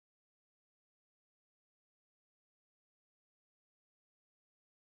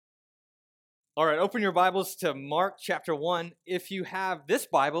All right, open your Bibles to Mark chapter 1. If you have this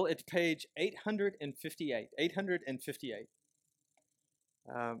Bible, it's page 858. 858.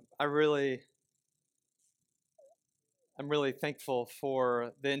 Um, I really, I'm really thankful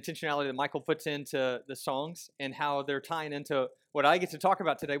for the intentionality that Michael puts into the songs and how they're tying into what I get to talk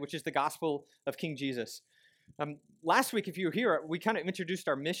about today, which is the gospel of King Jesus. Last week, if you were here, we kind of introduced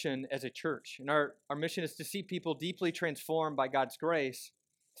our mission as a church. And our mission is to see people deeply transformed by God's grace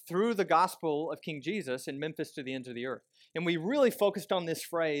through the gospel of King Jesus in Memphis to the ends of the earth. And we really focused on this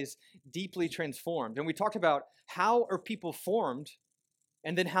phrase, deeply transformed. And we talked about how are people formed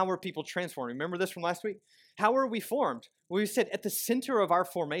and then how are people transformed. Remember this from last week? How are we formed? Well, we said at the center of our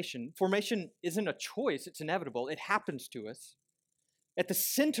formation isn't a choice, it's inevitable. It happens to us. At the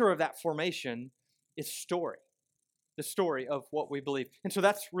center of that formation is story. The story of what we believe. And so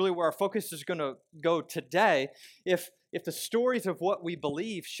that's really where our focus is going to go today. If the stories of what we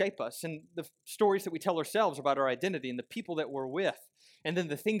believe shape us, and the stories that we tell ourselves about our identity and the people that we're with, and then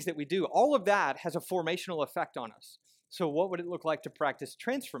the things that we do, all of that has a formational effect on us. So what would it look like to practice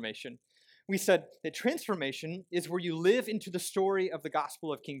transformation? We said that transformation is where you live into the story of the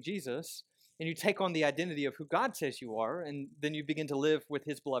gospel of King Jesus, and you take on the identity of who God says you are, and then you begin to live with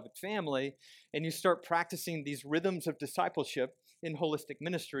his beloved family, and you start practicing these rhythms of discipleship in holistic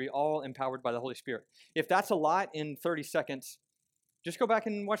ministry, all empowered by the Holy Spirit. If that's a lot in 30 seconds, just go back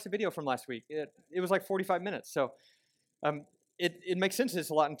and watch the video from last week. It was like 45 minutes, so it makes sense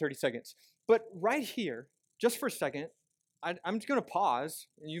it's a lot in 30 seconds. But right here, just for a second, I'm just going to pause.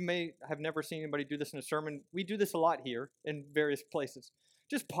 You may have never seen anybody do this in a sermon. We do this a lot here in various places.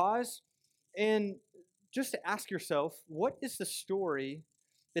 Just pause and just to ask yourself, what is the story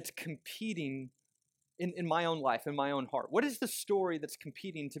that's competing in my own life, in my own heart? What is the story that's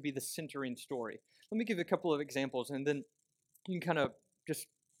competing to be the centering story? Let me give you a couple of examples, and then you can kind of just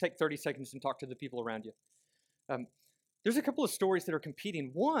take 30 seconds and talk to the people around you. There's a couple of stories that are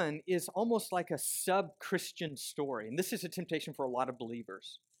competing. One is almost like a sub-Christian story, and this is a temptation for a lot of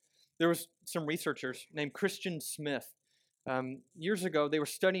believers. There was some researchers named Christian Smith. Years ago, they were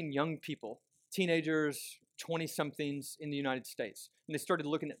studying young people, teenagers, 20-somethings in the United States, and they started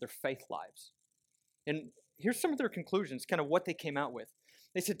looking at their faith lives. And here's some of their conclusions, kind of what they came out with.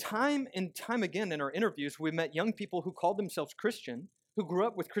 They said, time and time again in our interviews, we met young people who called themselves Christian, who grew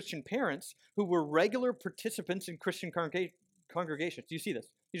up with Christian parents, who were regular participants in Christian congregations. Do you see this?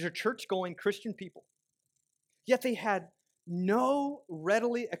 These are church-going Christian people. Yet they had no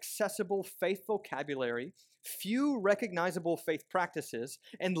readily accessible faith vocabulary, few recognizable faith practices,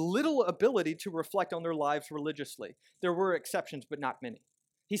 and little ability to reflect on their lives religiously. There were exceptions, but not many.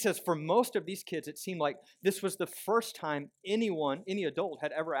 He says for most of these kids, it seemed like this was the first time any adult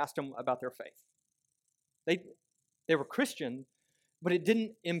had ever asked them about their faith. They were Christian, but it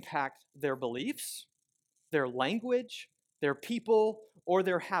didn't impact their beliefs, their language, their people, or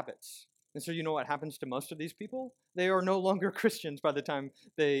their habits. And so you know what happens to most of these people? They are no longer Christians by the time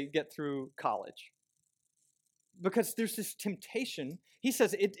they get through college. Because there's this temptation. He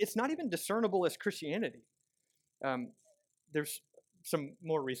says it's not even discernible as Christianity. There's some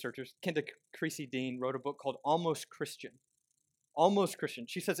more researchers. Kenda Creasy Dean wrote a book called Almost Christian. Almost Christian.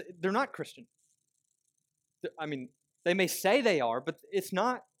 She says they're not Christian. I mean, they may say they are, but it's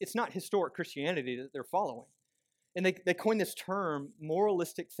not historic Christianity that they're following. And they coined this term,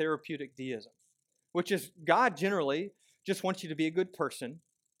 moralistic therapeutic deism, which is God generally just wants you to be a good person.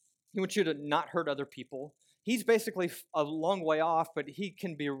 He wants you to not hurt other people. He's basically a long way off, but he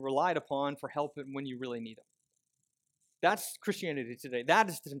can be relied upon for help when you really need him. That's Christianity today. That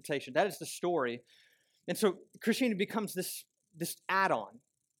is the temptation. That is the story. And so Christianity becomes this add-on.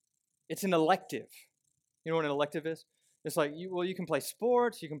 It's an elective. You know what an elective is? It's like, you can play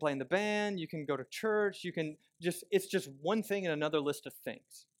sports, you can play in the band, you can go to church, it's just one thing in another list of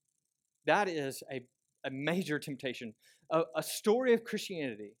things. That is a major temptation. A story of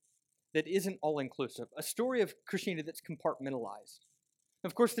Christianity that isn't all-inclusive. A story of Christianity that's compartmentalized.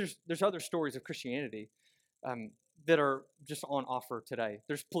 Of course, there's other stories of Christianity that are just on offer today.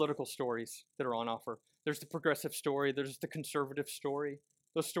 There's political stories that are on offer. There's the progressive story. There's the conservative story.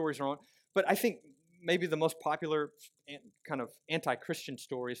 Those stories are on. But I think maybe the most popular kind of anti-Christian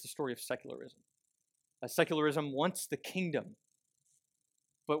story is the story of secularism. Secularism wants the kingdom,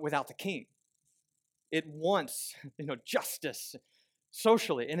 but without the king. It wants, justice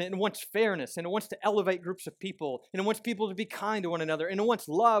socially, and it wants fairness, and it wants to elevate groups of people, and it wants people to be kind to one another, and it wants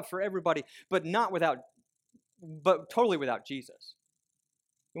love for everybody, but totally without Jesus.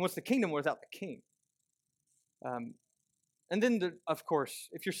 It wants the kingdom without the king. And then, of course,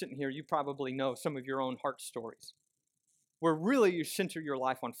 if you're sitting here, you probably know some of your own heart stories, where really you center your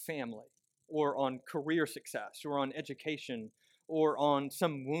life on family or on career success or on education or on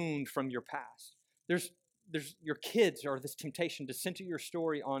some wound from your past. There's your kids are this temptation to center your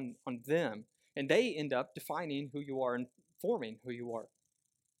story on them, and they end up defining who you are and forming who you are.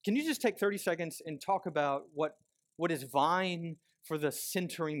 Can you just take 30 seconds and talk about what is vying for the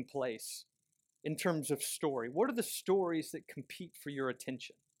centering place in terms of story? What are the stories that compete for your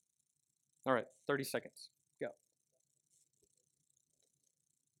attention? All right, 30 seconds. Go.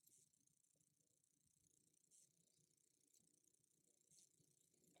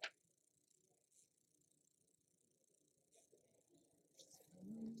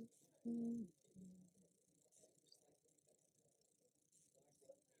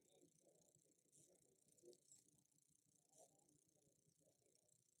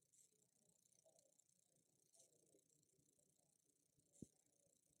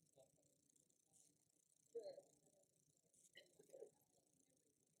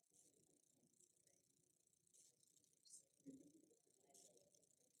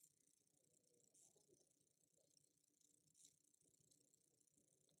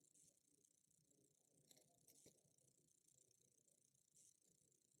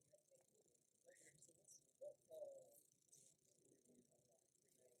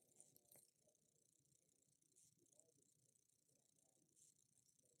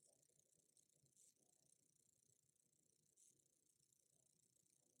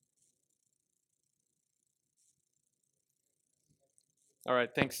 All right,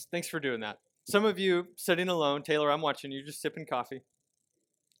 thanks for doing that. Some of you sitting alone, Taylor, I'm watching you, just sipping coffee,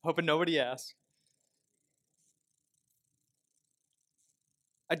 hoping nobody asks.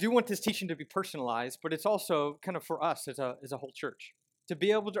 I do want this teaching to be personalized, but it's also kind of for us as a whole church to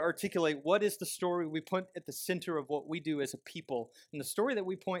be able to articulate what is the story we put at the center of what we do as a people. And the story that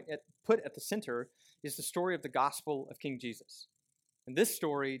we put at the center is the story of the gospel of King Jesus. And this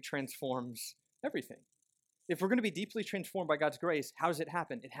story transforms everything. If we're going to be deeply transformed by God's grace, how does it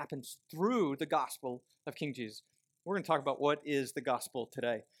happen? It happens through the gospel of King Jesus. We're going to talk about what is the gospel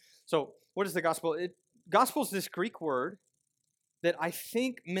today. So, what is the gospel? Gospel is this Greek word that I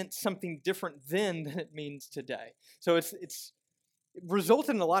think meant something different then than it means today. So it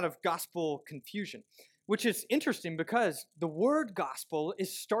resulted in a lot of gospel confusion, which is interesting because the word gospel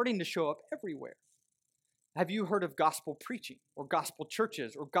is starting to show up everywhere. Have you heard of gospel preaching or gospel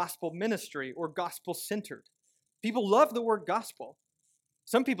churches or gospel ministry or gospel centered? People love the word gospel.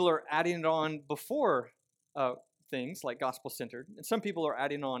 Some people are adding it on before things like gospel centered, and some people are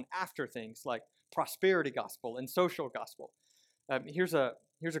adding on after things like prosperity gospel and social gospel. Here's a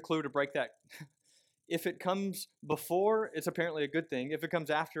clue to break that. If it comes before, it's apparently a good thing. If it comes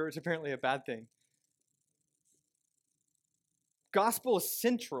after, it's apparently a bad thing. Gospel is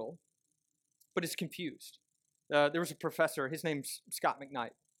central, but it's confused. There was a professor, his name's Scott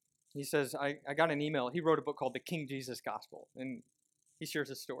McKnight. He says, I got an email. He wrote a book called The King Jesus Gospel, and he shares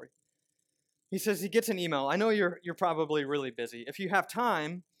his story. He says he gets an email. I know you're probably really busy. If you have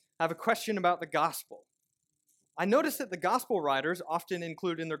time, I have a question about the gospel. I noticed that the gospel writers often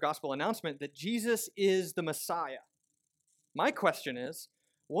include in their gospel announcement that Jesus is the Messiah. My question is,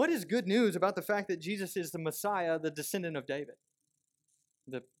 what is good news about the fact that Jesus is the Messiah, the descendant of David?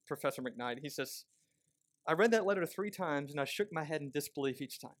 The Professor McKnight, he says, I read that letter 3 times and I shook my head in disbelief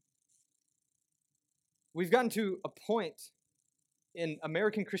each time. We've gotten to a point in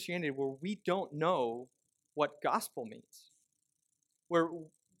American Christianity where we don't know what gospel means, where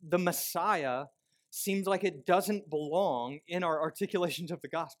the Messiah seems like it doesn't belong in our articulations of the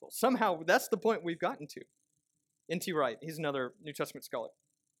gospel. Somehow, that's the point we've gotten to. N.T. Wright, he's another New Testament scholar.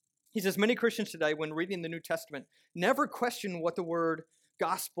 He says, many Christians today, when reading the New Testament, never question what the word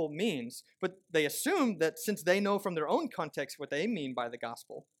gospel means, but they assume that since they know from their own context what they mean by the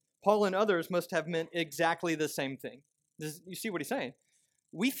gospel, Paul and others must have meant exactly the same thing. You see what he's saying?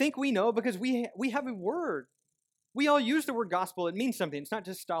 We think we know because we have a word. We all use the word gospel. It means something. It's not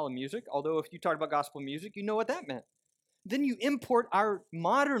just style of music, although if you talk about gospel music, you know what that meant. Then you import our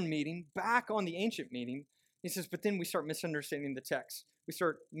modern meaning back on the ancient meaning. He says, but then we start misunderstanding the text. We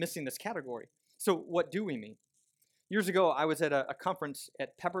start missing this category. So what do we mean? Years ago, I was at a conference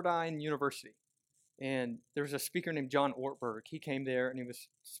at Pepperdine University. And there was a speaker named John Ortberg. He came there and he was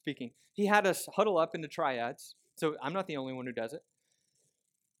speaking. He had us huddle up into triads. So I'm not the only one who does it.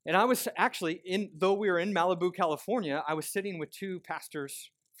 And I was actually, though we were in Malibu, California, I was sitting with 2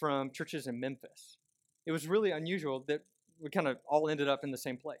 pastors from churches in Memphis. It was really unusual that we kind of all ended up in the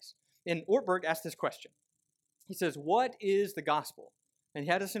same place. And Ortberg asked this question. He says, what is the gospel? And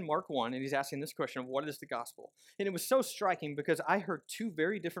he had us in Mark 1, and he's asking this question of what is the gospel? And it was so striking because I heard 2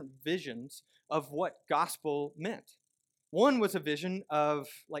 very different visions of what gospel meant. One was a vision of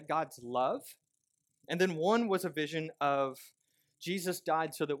like God's love, and then one was a vision of Jesus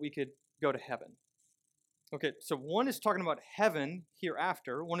died so that we could go to heaven. Okay, so one is talking about heaven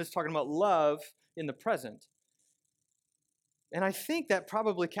hereafter, one is talking about love in the present. And I think that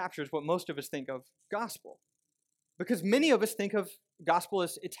probably captures what most of us think of gospel. Because many of us think of gospel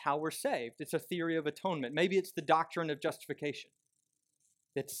as it's how we're saved. It's a theory of atonement. Maybe it's the doctrine of justification.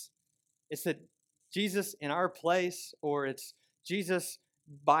 It's that Jesus in our place, or it's Jesus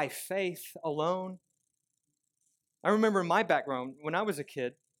by faith alone. I remember in my background, when I was a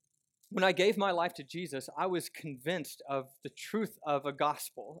kid, when I gave my life to Jesus, I was convinced of the truth of a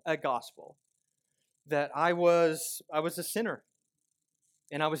gospel, that I was a sinner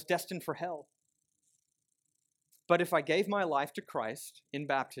and I was destined for hell. But if I gave my life to Christ in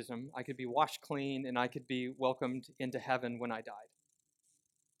baptism, I could be washed clean and I could be welcomed into heaven when I died.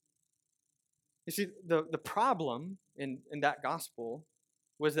 You see, the problem in that gospel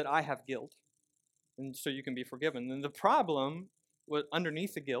was that I have guilt, and so you can be forgiven. And the problem was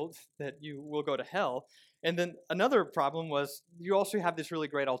underneath the guilt that you will go to hell. And then another problem was you also have this really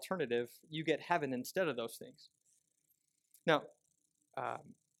great alternative. You get heaven instead of those things. Now,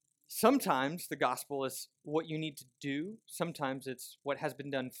 sometimes the gospel is what you need to do. Sometimes it's what has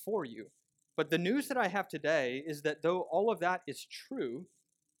been done for you. But the news that I have today is that though all of that is true,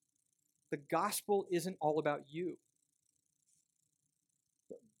 the gospel isn't all about you.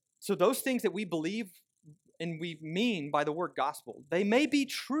 So those things that we believe and we mean by the word gospel, they may be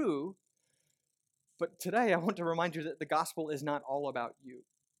true, but today I want to remind you that the gospel is not all about you.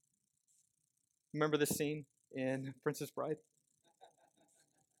 Remember this scene in Princess Bride?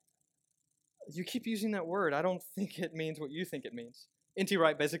 You keep using that word. I don't think it means what you think it means. N.T.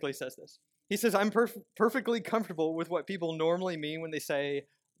 Wright basically says this. He says, I'm perfectly comfortable with what people normally mean when they say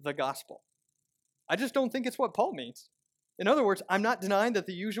the gospel. I just don't think it's what Paul means. In other words, I'm not denying that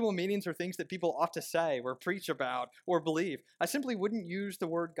the usual meanings are things that people ought to say or preach about or believe. I simply wouldn't use the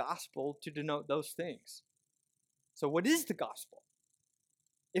word gospel to denote those things. So what is the gospel?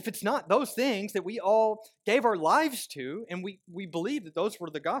 If it's not those things that we all gave our lives to and we believe that those were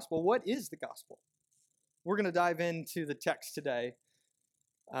the gospel, what is the gospel? We're going to dive into the text today.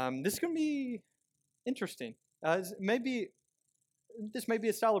 This is going to be interesting. This may be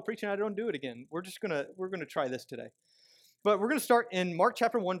a style of preaching I don't do it again. We're going to try this today. But we're going to start in Mark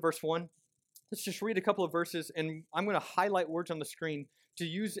chapter 1, verse 1. Let's just read a couple of verses, and I'm going to highlight words on the screen to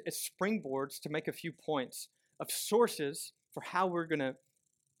use as springboards to make a few points of sources for how we're going to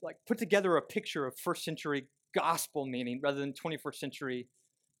put together a picture of first century gospel meaning rather than 21st century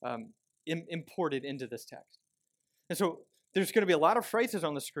imported into this text. And so there's going to be a lot of phrases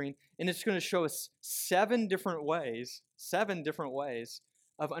on the screen, and it's going to show us seven different ways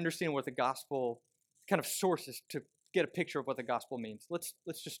of understanding what the gospel kind of sources to get a picture of what the gospel means. Let's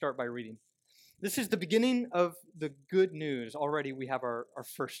just start by reading. This is the beginning of the good news. Already we have our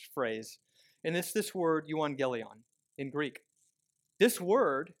first phrase, and it's this word euangelion in Greek. This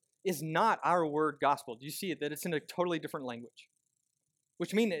word is not our word gospel. Do you see it? That it's in a totally different language,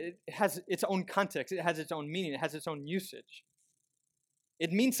 which means it has its own context. It has its own meaning. It has its own usage.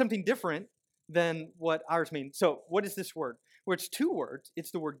 It means something different than what ours mean. So what is this word? Well, it's two words.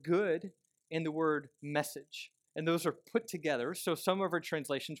 It's the word good and the word message. And those are put together. So some of our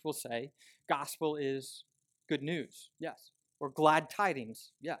translations will say gospel is good news. Yes. Or glad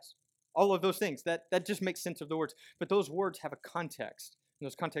tidings. Yes. All of those things. That just makes sense of the words. But those words have a context. And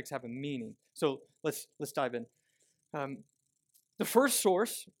those contexts have a meaning. So let's dive in. The first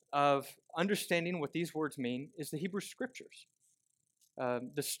source of understanding what these words mean is the Hebrew Scriptures.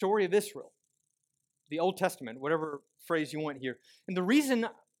 The story of Israel. The Old Testament. Whatever phrase you want here. And the reason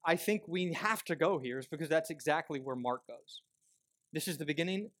I think we have to go here is because that's exactly where Mark goes. This is the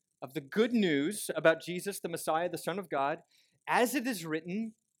beginning of the good news about Jesus, the Messiah, the Son of God, as it is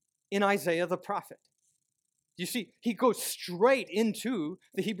written in Isaiah the prophet. You see, he goes straight into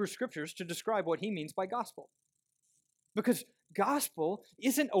the Hebrew Scriptures to describe what he means by gospel. Because gospel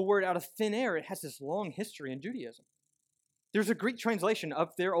isn't a word out of thin air. It has this long history in Judaism. There's a Greek translation of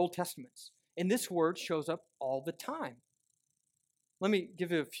their Old Testaments, and this word shows up all the time. Let me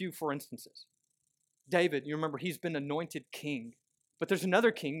give you a few for instances. David, you remember, he's been anointed king, but there's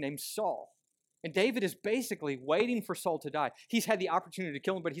another king named Saul. And David is basically waiting for Saul to die. He's had the opportunity to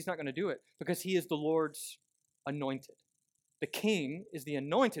kill him, but he's not going to do it because he is the Lord's anointed. The king is the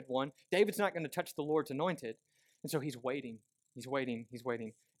anointed one. David's not going to touch the Lord's anointed. And so he's waiting. He's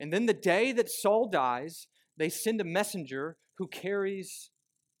waiting. And then the day that Saul dies, they send a messenger who carries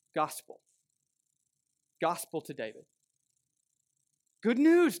gospel. Gospel to David. Good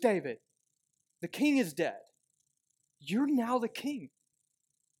news, David. The king is dead. You're now the king.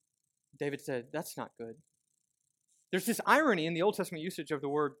 David said, that's not good. There's this irony in the Old Testament usage of the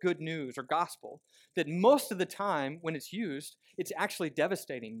word good news or gospel that most of the time when it's used, it's actually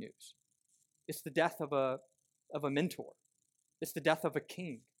devastating news. It's the death of a mentor. It's the death of a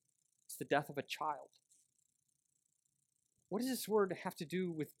king. It's the death of a child. What does this word have to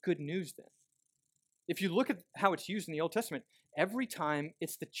do with good news then? If you look at how it's used in the Old Testament, every time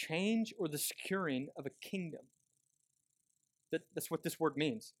it's the change or the securing of a kingdom. That's what this word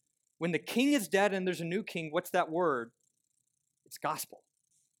means. When the king is dead and there's a new king, what's that word? It's gospel.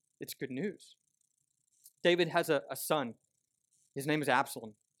 It's good news. David has a son. His name is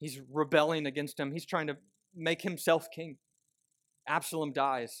Absalom. He's rebelling against him. He's trying to make himself king. Absalom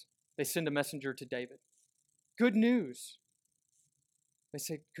dies. They send a messenger to David. Good news. They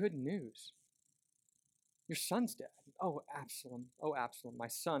say, good news. Your son's dead. Oh, Absalom, my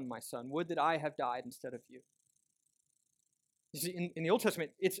son, would that I have died instead of you. You see, in the Old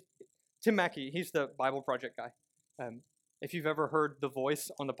Testament, it's Tim Mackey, he's the Bible Project guy. If you've ever heard the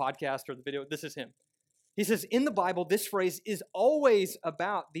voice on the podcast or the video, this is him. He says, in the Bible, this phrase is always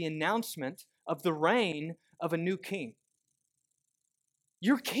about the announcement of the reign of a new king.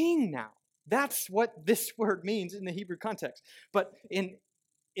 You're king now. That's what this word means in the Hebrew context. But in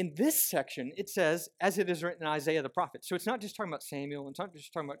this section, it says, as it is written in Isaiah the prophet. So it's not just talking about Samuel, it's not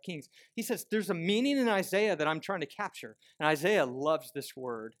just talking about kings. He says, there's a meaning in Isaiah that I'm trying to capture. And Isaiah loves this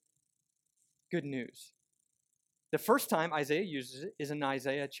word, good news. The first time Isaiah uses it is in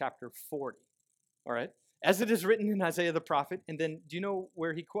Isaiah chapter 40. All right? As it is written in Isaiah the prophet. And then do you know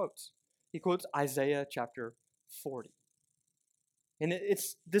where he quotes? He quotes Isaiah chapter 40. And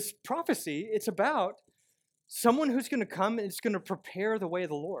it's this prophecy, it's about someone who's going to come and is going to prepare the way of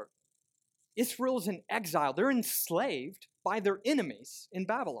the Lord. Israel's in exile. They're enslaved by their enemies in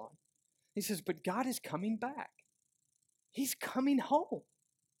Babylon. He says, but God is coming back. He's coming home.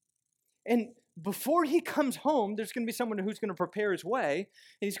 And before he comes home, there's going to be someone who's going to prepare his way,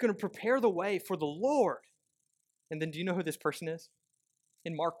 and he's going to prepare the way for the Lord. And then do you know who this person is?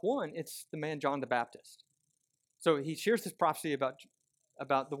 In Mark 1, it's the man John the Baptist. So he shares this prophecy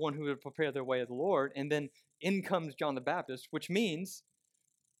about the one who would prepare the way of the Lord, and then in comes John the Baptist, which means,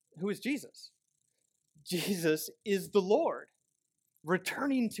 who is Jesus? Jesus is the Lord,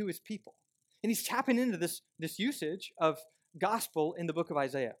 returning to his people. And he's tapping into this usage of gospel in the book of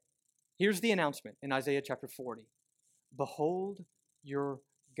Isaiah. Here's the announcement in Isaiah chapter 40. Behold your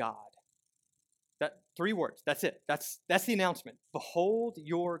God. That 3 words, that's it. That's the announcement. Behold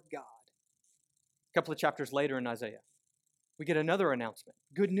your God. A couple of chapters later in Isaiah, we get another announcement.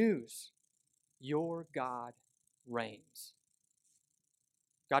 Good news. Your God reigns.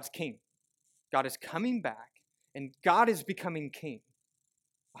 God's king. God is coming back, and God is becoming king.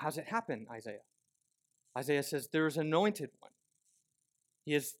 How does it happen, Isaiah? Isaiah says there's an anointed one.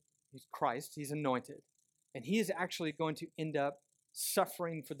 He's Christ. He's anointed. And he is actually going to end up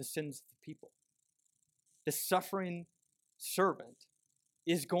suffering for the sins of the people. The suffering servant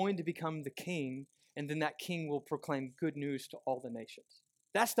is going to become the king, and then that king will proclaim good news to all the nations.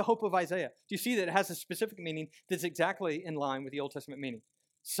 That's the hope of Isaiah. Do you see that it has a specific meaning that's exactly in line with the Old Testament meaning?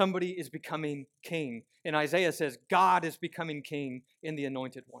 Somebody is becoming king. And Isaiah says God is becoming king in the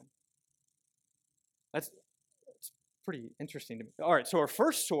anointed one. That's pretty interesting to me. All right, so our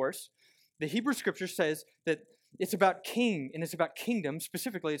first source, the Hebrew scripture says that it's about king and it's about kingdom.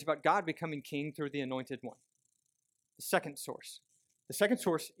 Specifically, it's about God becoming king through the anointed one. The second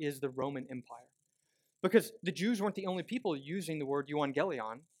source is the Roman Empire. Because the Jews weren't the only people using the word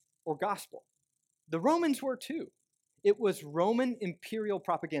euangelion or gospel. The Romans were too. It was Roman imperial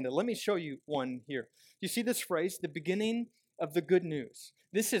propaganda. Let me show you one here. You see this phrase, the beginning of the good news.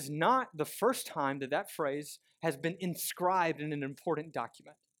 This is not the first time that phrase has been inscribed in an important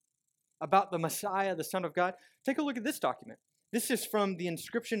document about the Messiah, the Son of God. Take a look at this document. This is from the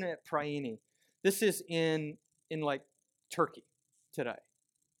inscription at Priene. This is in like Turkey today.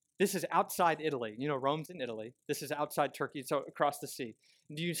 This is outside Italy. You know, Rome's in Italy. This is outside Turkey, so across the sea.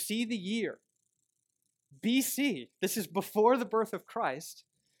 Do you see the year? BC. This is before the birth of Christ.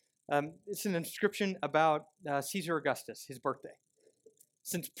 It's an inscription about Caesar Augustus, his birthday.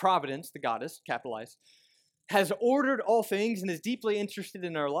 Since Providence, the goddess, capitalized, has ordered all things and is deeply interested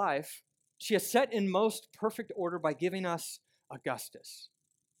in our life, she has set in most perfect order by giving us Augustus.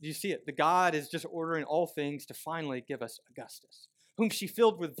 Do you see it? The God is just ordering all things to finally give us Augustus, whom she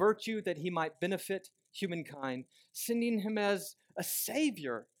filled with virtue that he might benefit humankind, sending him as a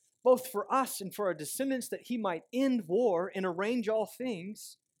savior, both for us and for our descendants, that he might end war and arrange all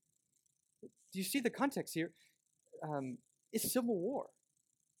things. Do you see the context here? It's civil war.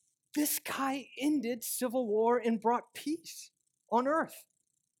 This guy ended civil war and brought peace on earth.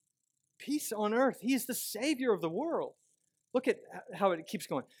 Peace on earth. He is the Savior of the world. Look at how it keeps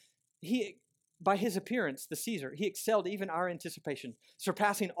going. By his appearance, the Caesar, he excelled even our anticipation,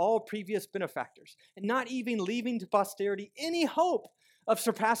 surpassing all previous benefactors, and not even leaving to posterity any hope of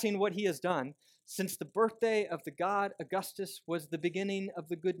surpassing what he has done, since the birthday of the god Augustus was the beginning of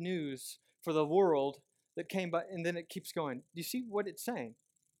the good news for the world that came by. And then it keeps going. Do you see what it's saying?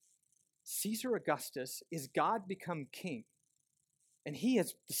 Caesar Augustus is God become king, and he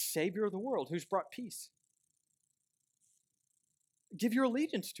is the Savior of the world who's brought peace. Give your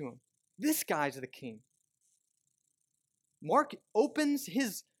allegiance to him. This guy's the king. Mark opens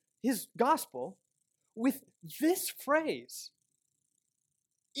his gospel with this phrase,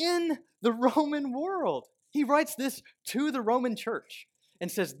 in the Roman world. He writes this to the Roman church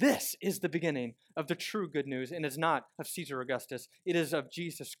and says, this is the beginning of the true good news, and it's not of Caesar Augustus. It is of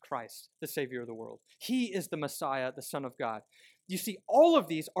Jesus Christ, the Savior of the world. He is the Messiah, the Son of God. You see, all of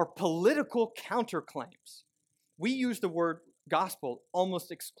these are political counterclaims. We use the word gospel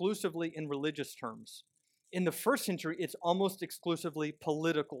almost exclusively in religious terms. In the first century, it's almost exclusively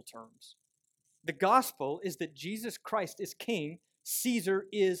political terms. The gospel is that Jesus Christ is king, Caesar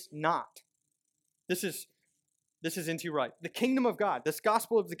is not. This is N.T. Wright. The kingdom of God, this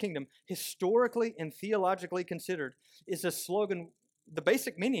gospel of the kingdom, historically and theologically considered, is a slogan. The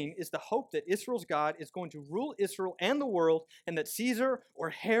basic meaning is the hope that Israel's God is going to rule Israel and the world, and that Caesar or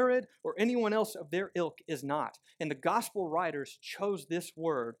Herod or anyone else of their ilk is not. And the gospel writers chose this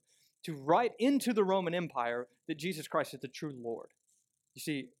word to write into the Roman Empire that Jesus Christ is the true Lord. You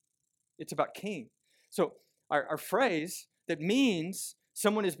see, it's about king. So our phrase that means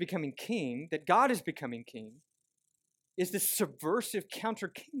someone is becoming king, that God is becoming king, is this subversive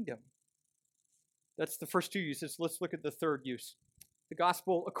counter-kingdom. That's the first two uses. Let's look at the third use. The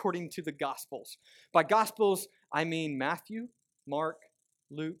gospel according to the Gospels. By Gospels, I mean Matthew, Mark,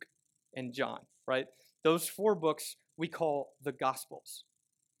 Luke, and John, right? Those four books we call the Gospels.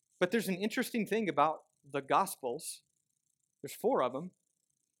 But there's an interesting thing about the Gospels. There's four of them,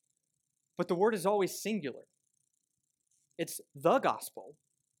 but the word is always singular. It's the Gospel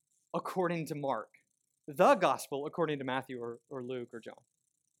according to Mark, the Gospel according to Matthew or Luke or John.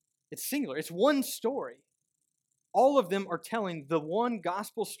 It's singular. It's one story. All of them are telling the one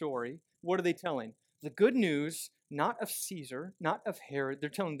gospel story. What are they telling? The good news, not of Caesar, not of Herod. They're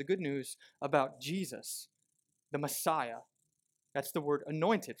telling the good news about Jesus, the Messiah. That's the word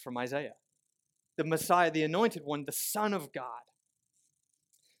anointed from Isaiah. The Messiah, the anointed one, the Son of God.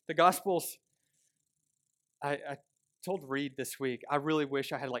 The Gospels, I told Reed this week, I really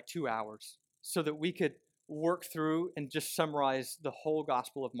wish I had like 2 hours so that we could work through and just summarize the whole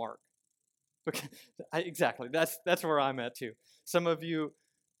Gospel of Mark. Exactly. That's where I'm at too. Some of you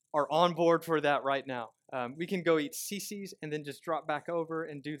are on board for that right now. We can go eat CC's and then just drop back over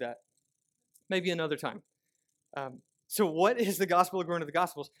and do that. Maybe another time. So what is the gospel according to the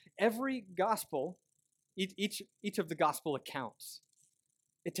Gospels? Every gospel, each of the gospel accounts,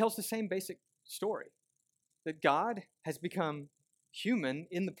 it tells the same basic story. That God has become human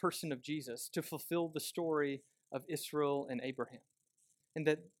in the person of Jesus to fulfill the story of Israel and Abraham. And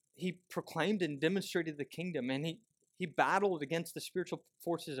that he proclaimed and demonstrated the kingdom, and he battled against the spiritual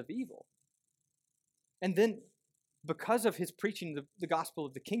forces of evil. And then, because of his preaching the gospel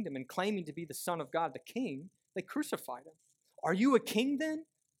of the kingdom and claiming to be the Son of God, the king, they crucified him. Are you a king then?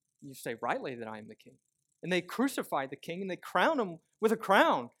 You say rightly that I am the king. And they crucify the king, and they crown him with a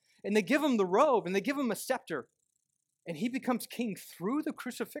crown, and they give him the robe, and they give him a scepter. And he becomes king through the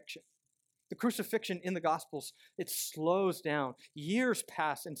crucifixion. The crucifixion in the Gospels, it slows down. Years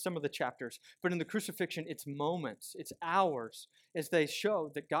pass in some of the chapters, but in the crucifixion, it's moments, it's hours, as they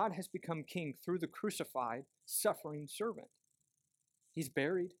show that God has become king through the crucified, suffering servant. He's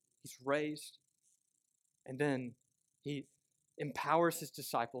buried, he's raised, and then he empowers his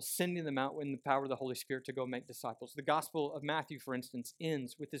disciples, sending them out in the power of the Holy Spirit to go make disciples. The Gospel of Matthew, for instance,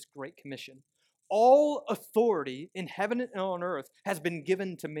 ends with this great commission. All authority in heaven and on earth has been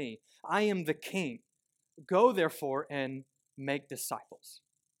given to me. I am the king. Go, therefore, and make disciples.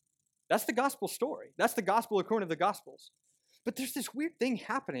 That's the gospel story. That's the gospel according to the Gospels. But there's this weird thing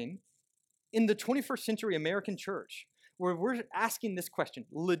happening in the 21st century American church where we're asking this question,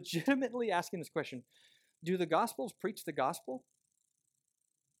 legitimately asking this question. Do the Gospels preach the gospel?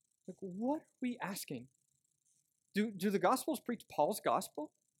 Like, what are we asking? Do the Gospels preach Paul's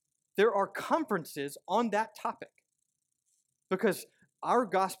gospel? There are conferences on that topic because our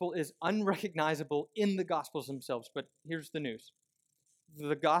gospel is unrecognizable in the Gospels themselves. But here's the news.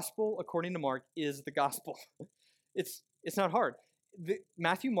 The gospel, according to Mark, is the gospel. It's not hard.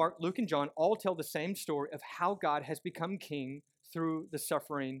 Matthew, Mark, Luke, and John all tell the same story of how God has become king through the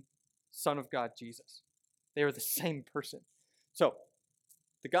suffering Son of God, Jesus. They are the same person. So,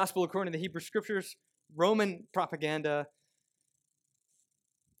 the gospel according to the Hebrew Scriptures, Roman propaganda,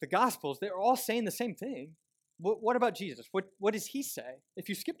 the Gospels, they're all saying the same thing. What about Jesus? What does he say? If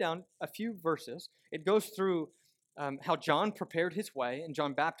you skip down a few verses, it goes through how John prepared his way and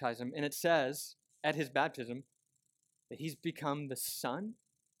John baptized him, and it says at his baptism that he's become the Son.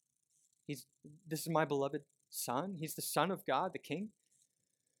 This is my beloved Son. He's the Son of God, the King.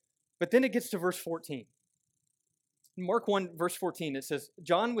 But then it gets to verse 14. In Mark 1, verse 14, it says,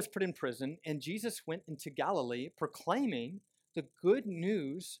 John was put in prison, and Jesus went into Galilee proclaiming the good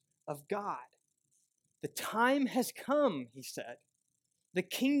news of God. The time has come, he said. The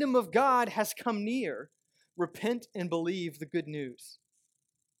kingdom of God has come near. Repent and believe the good news.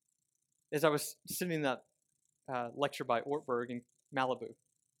 As I was sitting in that lecture by Ortberg in Malibu,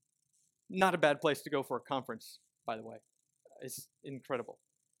 not a bad place to go for a conference, by the way. It's incredible.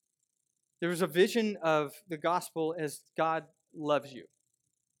 There was a vision of the gospel as God loves you.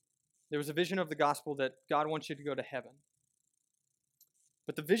 There was a vision of the gospel that God wants you to go to heaven.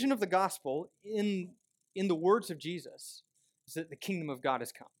 But the vision of the gospel in the words of Jesus is that the kingdom of God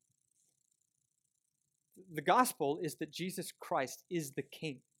has come. The gospel is that Jesus Christ is the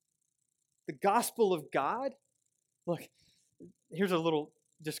king. The gospel of God, look, here's a little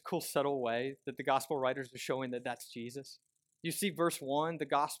just cool subtle way that the gospel writers are showing that that's Jesus. You see verse 1, the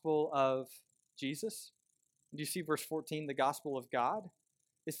gospel of Jesus. Do you see verse 14, the gospel of God?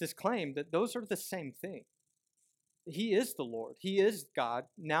 It's this claim that those are the same thing. He is the Lord. He is God,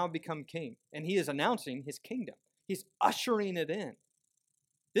 now become king. And he is announcing his kingdom. He's ushering it in.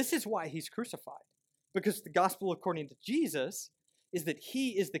 This is why he's crucified. Because the gospel according to Jesus is that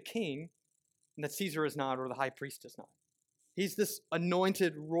he is the king and that Caesar is not, or the high priest is not. He's this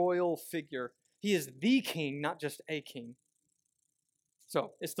anointed royal figure. He is the king, not just a king.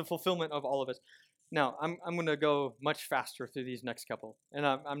 So it's the fulfillment of all of it. Now, I'm going to go much faster through these next couple, and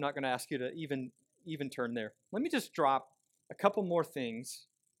I'm not going to ask you to even turn there. Let me just drop a couple more things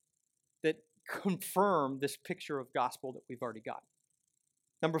that confirm this picture of gospel that we've already got.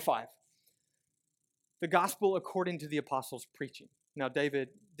 Number 5, the gospel according to the apostles' preaching. Now, David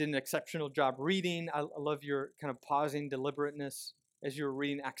did an exceptional job reading. I love your kind of pausing deliberateness as you were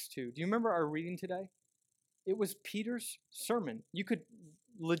reading Acts 2. Do you remember our reading today? It was Peter's sermon. You could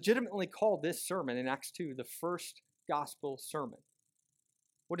legitimately call this sermon in Acts 2 the first gospel sermon.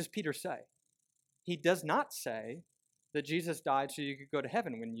 What does Peter say? He does not say that Jesus died so you could go to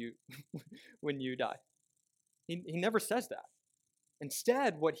heaven when you die. He never says that.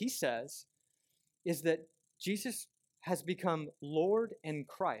 Instead, what he says is that Jesus has become Lord and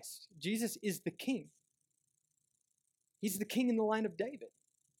Christ. Jesus is the king. He's the king in the line of David.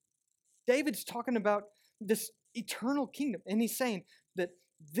 David's talking about this eternal kingdom, and he's saying that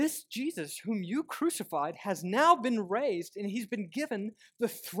this Jesus whom you crucified has now been raised, and he's been given the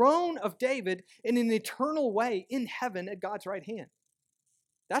throne of David in an eternal way in heaven at God's right hand.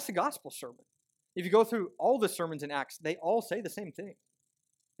 That's a gospel sermon. If you go through all the sermons in Acts, they all say the same thing.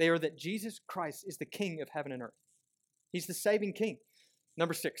 They are that Jesus Christ is the king of heaven and earth. He's the saving king.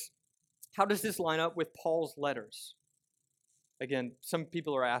 Number 6, how does this line up with Paul's letters? Again, some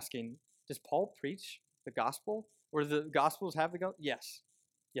people are asking, does Paul preach the gospel? Or do the gospels have the gospel? Yes.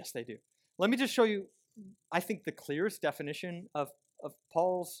 Yes, they do. Let me just show you, I think, the clearest definition of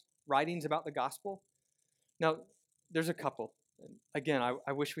Paul's writings about the gospel. Now, there's a couple. Again,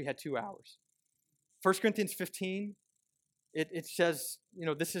 I wish we had 2 hours. 1 Corinthians 15, it says,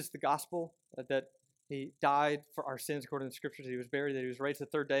 this is the gospel, that he died for our sins according to the scriptures, he was buried, that he was raised the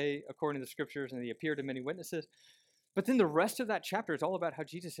 3rd day according to the scriptures, and he appeared to many witnesses. But then the rest of that chapter is all about how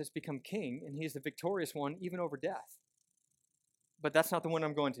Jesus has become king, and he's the victorious one even over death. But that's not the one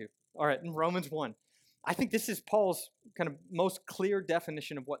I'm going to. All right, in Romans 1. I think this is Paul's kind of most clear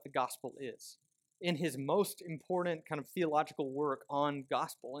definition of what the gospel is in his most important kind of theological work on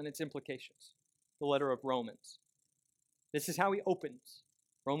gospel and its implications, the letter of Romans. This is how he opens,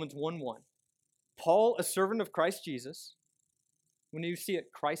 Romans 1:1. Paul, a servant of Christ Jesus. When you see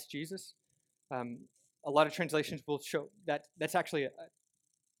it, Christ Jesus, a lot of translations will show that that's actually a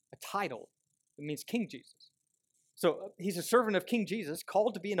title. It means King Jesus. So he's a servant of King Jesus,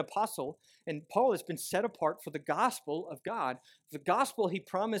 called to be an apostle, and Paul has been set apart for the gospel of God, the gospel he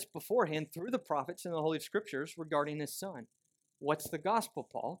promised beforehand through the prophets and the Holy Scriptures regarding his Son. What's the gospel,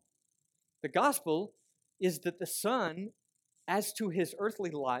 Paul? The gospel is that the Son, as to his earthly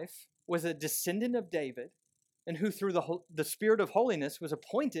life, was a descendant of David, and who through the Spirit of holiness was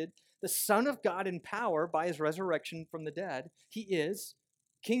appointed the Son of God in power by his resurrection from the dead. He is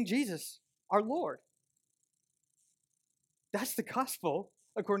King Jesus, our Lord. That's the gospel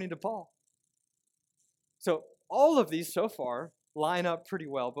according to Paul. So all of these so far line up pretty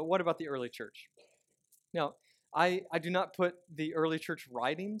well, but what about the early church? Now, I do not put the early church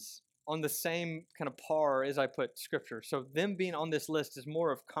writings on the same kind of par as I put scripture. So them being on this list is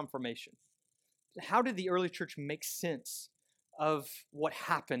more of confirmation. How did the early church make sense of what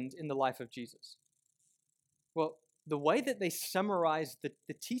happened in the life of Jesus? Well, the way that they summarized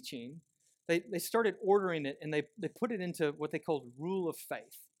the teaching, they started ordering it and they put it into what they called rule of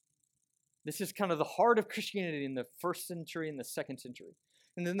faith. This is kind of the heart of Christianity in the first century and the second century.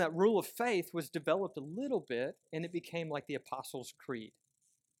 And then that rule of faith was developed a little bit and it became like the Apostles' Creed.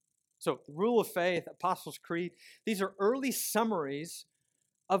 So the rule of faith, Apostles' Creed, these are early summaries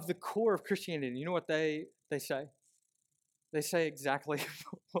of the core of Christianity. You know what they say? They say exactly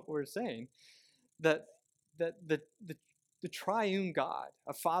what we're saying. That the triune God,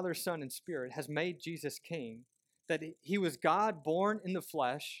 a Father, Son, and Spirit, has made Jesus king. That he was God born in the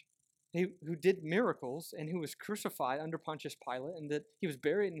flesh, who did miracles, and who was crucified under Pontius Pilate, and that he was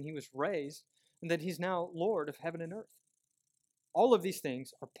buried and he was raised, and that he's now Lord of heaven and earth. All of these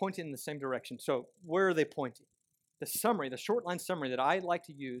things are pointing in the same direction. So where are they pointing? The summary, the short line summary that I like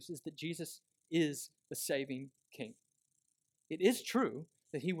to use is that Jesus is the saving king. It is true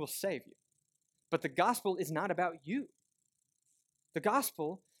that he will save you, but the gospel is not about you. The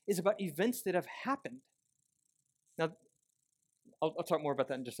gospel is about events that have happened. Now, I'll talk more about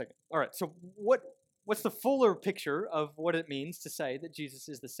that in just a second. All right, so what's the fuller picture of what it means to say that Jesus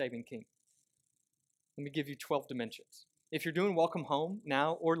is the saving king? Let me give you 12 dimensions. If you're doing Welcome Home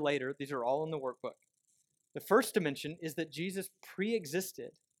now or later, these are all in the workbook. The first dimension is that Jesus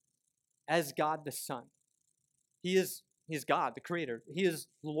pre-existed as God the Son. He is God, the Creator. He is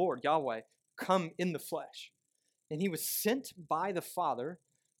the Lord, Yahweh, come in the flesh. And he was sent by the Father.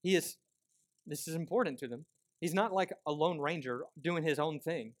 This is important to them. He's not like a lone ranger doing his own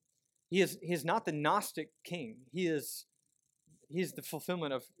thing. He is not the Gnostic king. He is the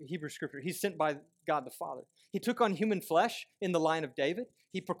fulfillment of Hebrew scripture. He's sent by God the Father. He took on human flesh in the line of David.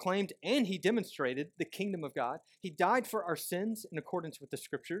 He proclaimed and he demonstrated the kingdom of God. He died for our sins in accordance with the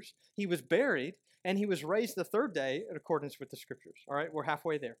scriptures. He was buried and he was raised the third day in accordance with the scriptures. All right, we're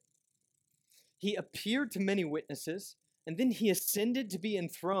halfway there. He appeared to many witnesses, and then he ascended to be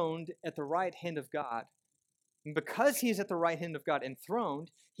enthroned at the right hand of God. And because he is at the right hand of God enthroned,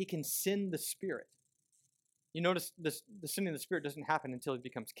 he can send the Spirit. You notice the sending of the Spirit doesn't happen until he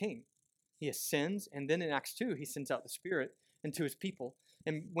becomes king. He ascends, and then in Acts 2, he sends out the Spirit into his people.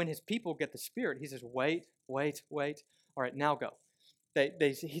 And when his people get the Spirit, he says, wait. All right, now go.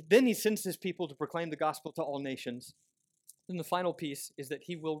 Then he sends his people to proclaim the gospel to all nations. Then the final piece is that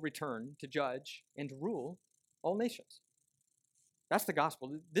he will return to judge and to rule all nations. That's the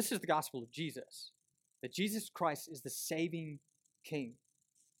gospel. This is the gospel of Jesus, that Jesus Christ is the saving king.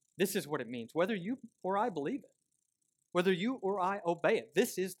 This is what it means, whether you or I believe it, whether you or I obey it.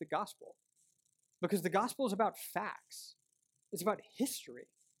 This is the gospel. Because the gospel is about facts. It's about history.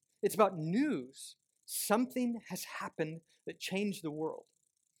 It's about news. Something has happened that changed the world.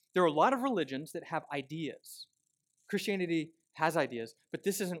 There are a lot of religions that have ideas. Christianity has ideas, but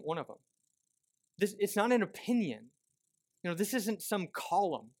this isn't one of them. It's not an opinion. This isn't some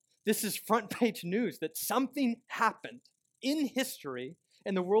column. This is front page news that something happened in history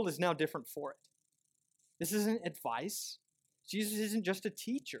and the world is now different for it. This isn't advice. Jesus isn't just a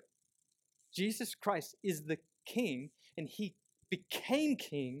teacher. Jesus Christ is the king, and he became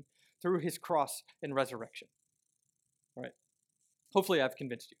king through his cross and resurrection. All right. Hopefully I've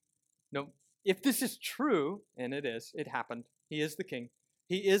convinced you. If this is true, and it is, it happened. He is the king.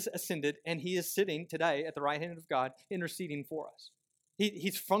 He is ascended, and he is sitting today at the right hand of God, interceding for us.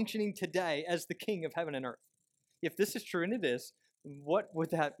 He's functioning today as the king of heaven and earth. If this is true, and it is, what would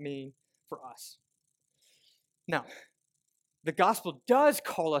that mean for us? Now, the gospel does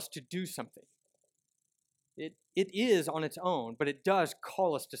call us to do something. It is on its own, but it does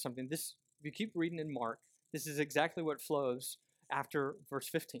call us to something. If you keep reading in Mark, this is exactly what flows after verse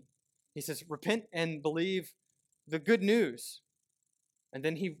 15. He says, repent and believe the good news. And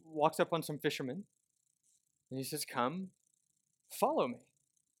then he walks up on some fishermen, and he says, come, follow me.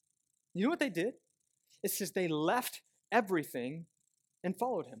 You know what they did? It says they left everything and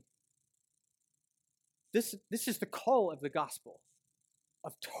followed him. This is the call of the gospel,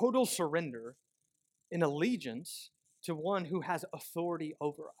 of total surrender in allegiance to one who has authority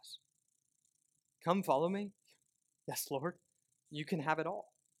over us. Come follow me. Yes, Lord, you can have it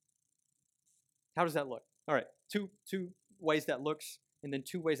all. How does that look? All right, two ways that looks and then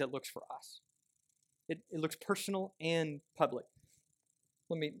 2 ways it looks for us. It looks personal and public.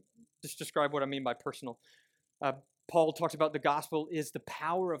 Let me just describe what I mean by personal. Uh, Paul talks about the gospel is the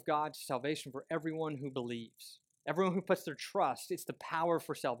power of God to salvation for everyone who believes. Everyone who puts their trust, it's the power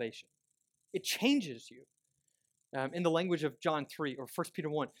for salvation. It changes you. In the language of John 3 or 1 Peter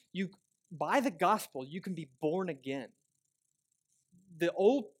 1, by the gospel, you can be born again. The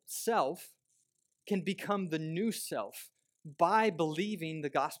old self can become the new self by believing the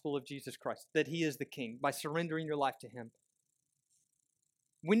gospel of Jesus Christ, that he is the king, by surrendering your life to him.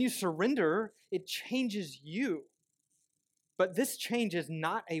 When you surrender, it changes you. But this change is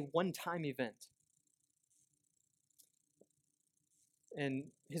not a one-time event. In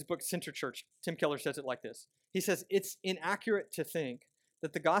his book, Center Church, Tim Keller says it like this. He says, it's inaccurate to think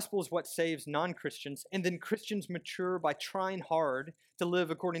that the gospel is what saves non-Christians, and then Christians mature by trying hard to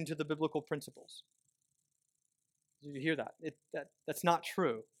live according to the biblical principles. Did you hear that? That's not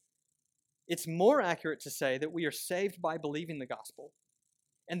true. It's more accurate to say that we are saved by believing the gospel,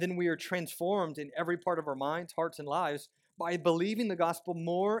 and then we are transformed in every part of our minds, hearts, and lives by believing the gospel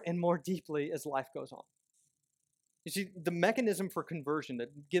more and more deeply as life goes on. You see, the mechanism for conversion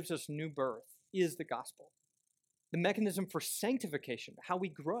that gives us new birth is the gospel. The mechanism for sanctification, how we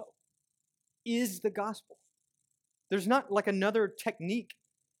grow, is the gospel. There's not like another technique.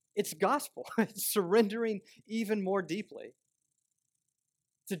 It's gospel. It's surrendering even more deeply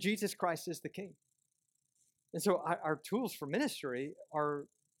to Jesus Christ as the King. And so our tools for ministry are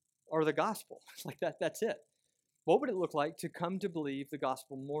the gospel. It's like that. That's it. What would it look like to come to believe the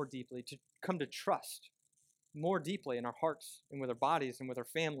gospel more deeply, to come to trust more deeply in our hearts and with our bodies and with our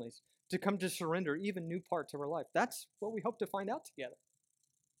families, to come to surrender even new parts of our life? That's what we hope to find out together.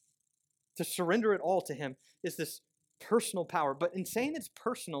 To surrender it all to him is this personal power. But in saying it's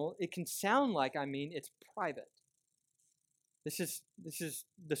personal, it can sound like, it's private. This is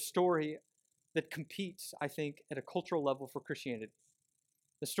the story that competes, I think, at a cultural level for Christianity.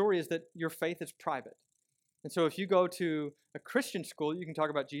 The story is that your faith is private. And so if you go to a Christian school, you can talk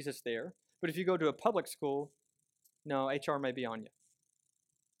about Jesus there. But if you go to a public school, no, HR may be on you.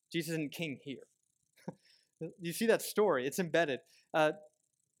 Jesus isn't king here. You see that story? It's embedded.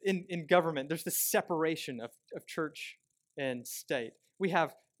 In government, there's this separation of church and state. We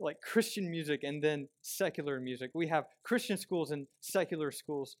have like Christian music and then secular music. We have Christian schools and secular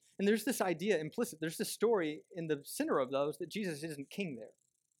schools. And there's this idea implicit. There's this story in the center of those that Jesus isn't king there.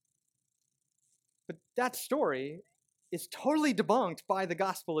 But that story is totally debunked by the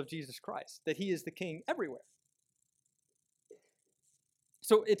gospel of Jesus Christ, that he is the king everywhere.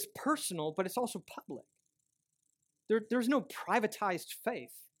 So it's personal, but it's also public. There's no privatized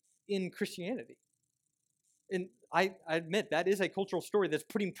faith in Christianity. And I admit that is a cultural story that's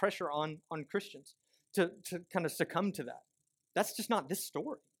putting pressure on Christians to kind of succumb to that. That's just not this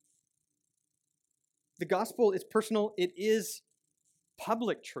story. The gospel is personal. It is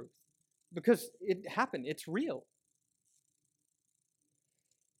public truth because it happened. It's real.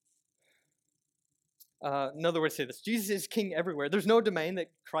 Another way to say this, Jesus is king everywhere. There's no domain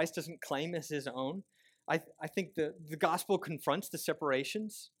that Christ doesn't claim as his own. I think the gospel confronts the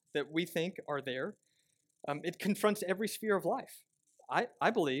separations that we think are there. It confronts every sphere of life. I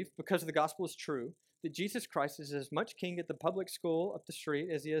believe, because the gospel is true, that Jesus Christ is as much king at the public school up the street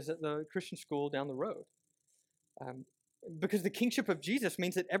as he is at the Christian school down the road. Because the kingship of Jesus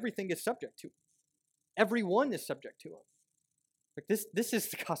means that everything is subject to him. Everyone is subject to him. Like this is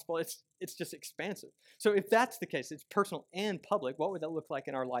the gospel. It's just expansive. So if that's the case, it's personal and public, what would that look like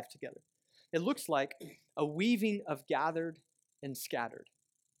in our life together? It looks like a weaving of gathered and scattered.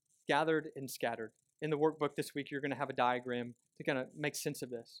 Gathered and scattered. In the workbook this week, you're going to have a diagram to kind of make sense of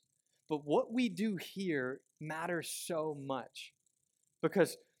this. But what we do here matters so much.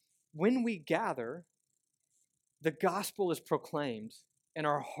 Because when we gather, the gospel is proclaimed and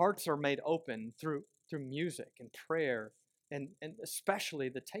our hearts are made open through music and prayer and especially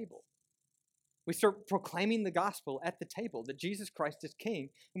the table. We start proclaiming the gospel at the table, that Jesus Christ is king,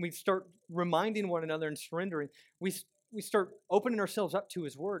 and we start reminding one another and surrendering. We start opening ourselves up to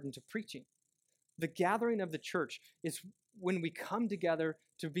his word and to preaching. The gathering of the church is when we come together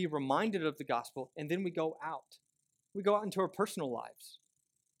to be reminded of the gospel, and then we go out. We go out into our personal lives.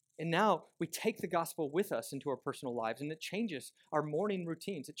 And now we take the gospel with us into our personal lives, and it changes our morning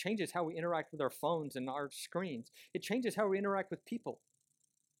routines. It changes how we interact with our phones and our screens. It changes how we interact with people.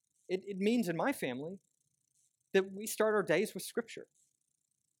 It means in my family that we start our days with Scripture,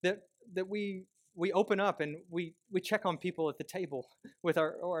 that we open up and we check on people at the table with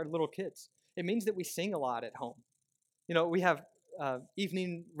our little kids. It means that we sing a lot at home. You know, we have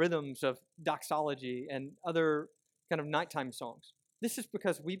evening rhythms of doxology and other kind of nighttime songs. This is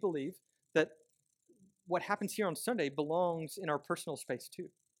because we believe that what happens here on Sunday belongs in our personal space too.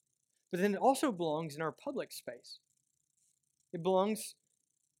 But then it also belongs in our public space. It belongs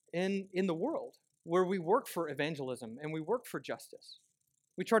in the world where we work for evangelism and we work for justice.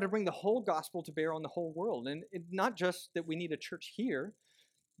 We try to bring the whole gospel to bear on the whole world. And not just that we need a church here,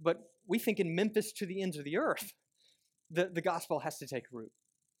 but we think in Memphis to the ends of the earth, the gospel has to take root.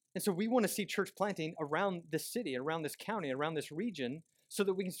 And so we want to see church planting around this city, around this county, around this region, so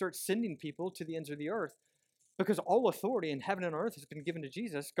that we can start sending people to the ends of the earth. Because all authority in heaven and earth has been given to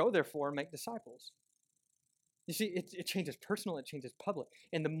Jesus. Go therefore and make disciples. You see, it changes personal, it changes public.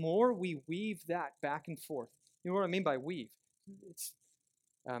 And the more we weave that back and forth, you know what I mean by weave? It's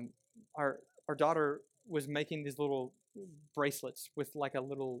our daughter was making these little bracelets with like a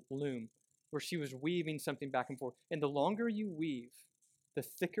little loom where she was weaving something back and forth. And the longer you weave, the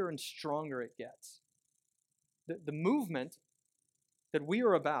thicker and stronger it gets. The movement that we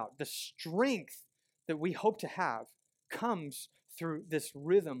are about, the strength that we hope to have, comes through this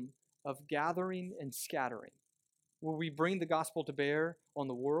rhythm of gathering and scattering, where we bring the gospel to bear on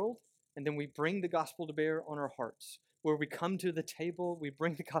the world, and then we bring the gospel to bear on our hearts. Where we come to the table, we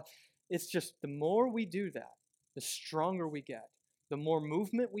bring the gospel. It's just the more we do that, the stronger we get. The more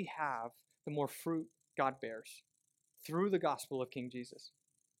movement we have, the more fruit God bears through the gospel of King Jesus.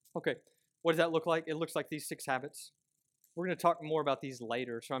 Okay, what does that look like? It looks like these 6 habits. We're going to talk more about these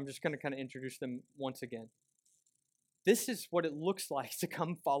later, so I'm just going to kind of introduce them once again. This is what it looks like to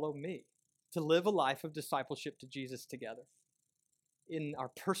come follow me, to live a life of discipleship to Jesus together. In our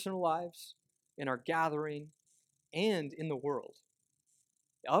personal lives, in our gathering, and in the world.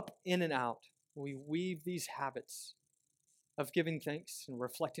 Up, in, and out, we weave these habits of giving thanks and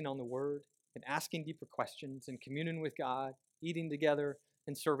reflecting on the Word and asking deeper questions and communing with God, eating together,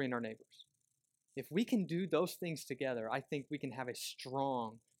 and serving our neighbors. If we can do those things together, I think we can have a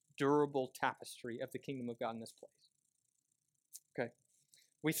strong, durable tapestry of the kingdom of God in this place. Okay.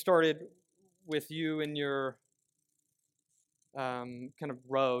 We started with you in your kind of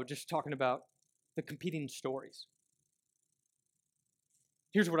row, just talking about the competing stories.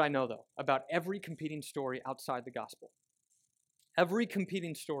 Here's what I know, though, about every competing story outside the gospel. Every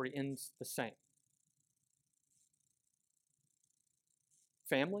competing story ends the same.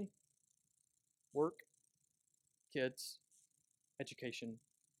 Family, work, kids, education,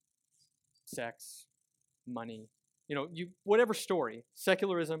 sex, money, whatever story,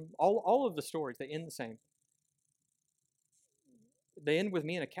 secularism, all of the stories, they end the same. They end with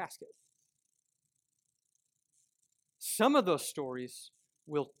me in a casket. Some of those stories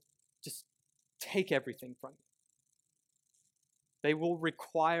will just take everything from you. They will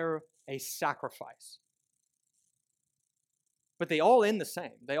require a sacrifice. But they all end the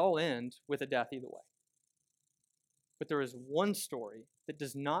same. They all end with a death either way. But there is one story that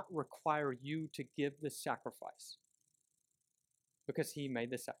does not require you to give this sacrifice because he made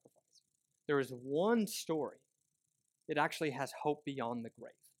the sacrifice. There is one story that actually has hope beyond the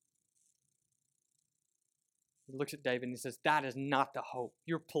grave. He looks at David and he says, that is not the hope.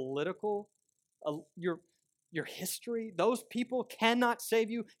 Your political, your history, those people cannot save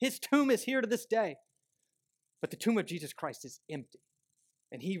you. His tomb is here to this day. But the tomb of Jesus Christ is empty.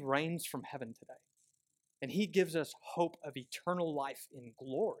 And he reigns from heaven today. And he gives us hope of eternal life in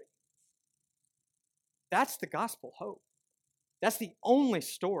glory. That's the gospel hope. That's the only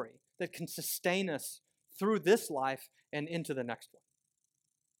story that can sustain us through this life and into the next one.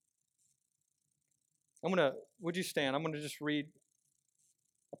 Would you stand? I'm going to just read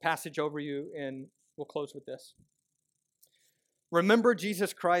a passage over you and we'll close with this. Remember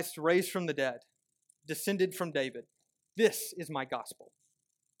Jesus Christ raised from the dead, descended from David. This is my gospel.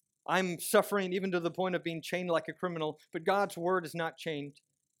 I'm suffering even to the point of being chained like a criminal, but God's word is not chained.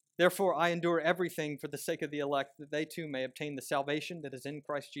 Therefore, I endure everything for the sake of the elect, that they too may obtain the salvation that is in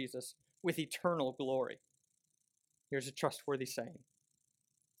Christ Jesus with eternal glory. Here's a trustworthy saying.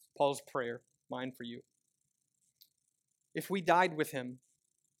 Paul's prayer, mine for you. If we died with him,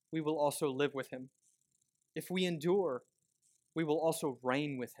 we will also live with him. If we endure, we will also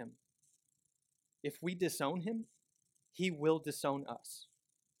reign with him. If we disown him, he will disown us.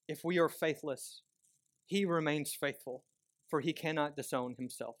 If we are faithless, he remains faithful, for he cannot disown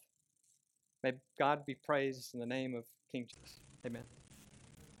himself. May God be praised in the name of King Jesus. Amen.